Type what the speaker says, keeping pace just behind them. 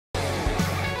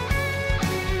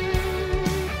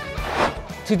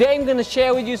Today I'm going to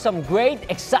share with you some great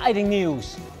exciting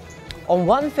news. On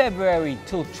 1 February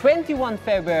till 21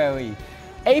 February,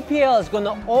 APL is going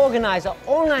to organize an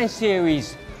online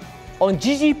series on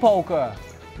GG Poker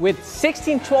with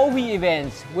 16 trophy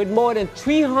events with more than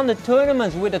 300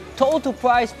 tournaments with a total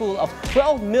prize pool of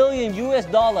 $12 million US.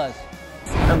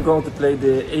 I'm going to play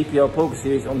the APL Poker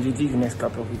Series on GG the next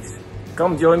couple of weeks.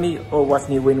 Come join me or watch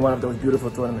me win one of those beautiful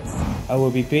tournaments. I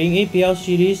will be playing APL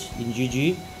series in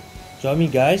GG. Join me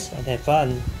guys and have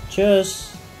fun.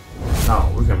 Cheers!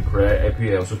 Now we can play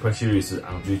APL Super Series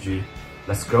on GG.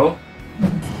 Let's go!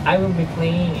 I will be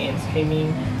playing and streaming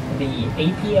the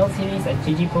APL series at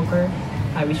GG Poker.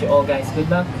 I wish you all guys good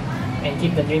luck and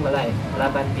keep the dream alive.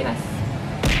 Laban Pinas.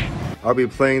 I'll be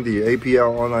playing the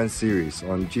APL online series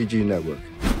on GG Network.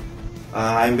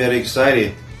 I'm very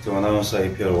excited to announce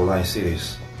APL online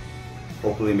series.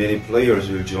 Hopefully many players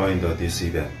will join this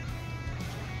event.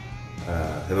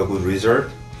 Have a good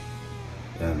result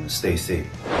and stay safe.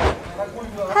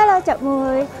 Hello chào mọi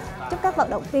người. Chúc các vận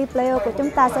động viên player của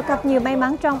chúng ta sẽ gặp nhiều may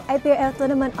mắn trong APL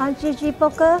Tournament on GG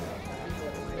Poker.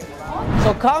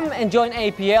 So come and join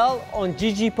APL on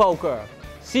GG Poker.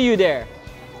 See you there.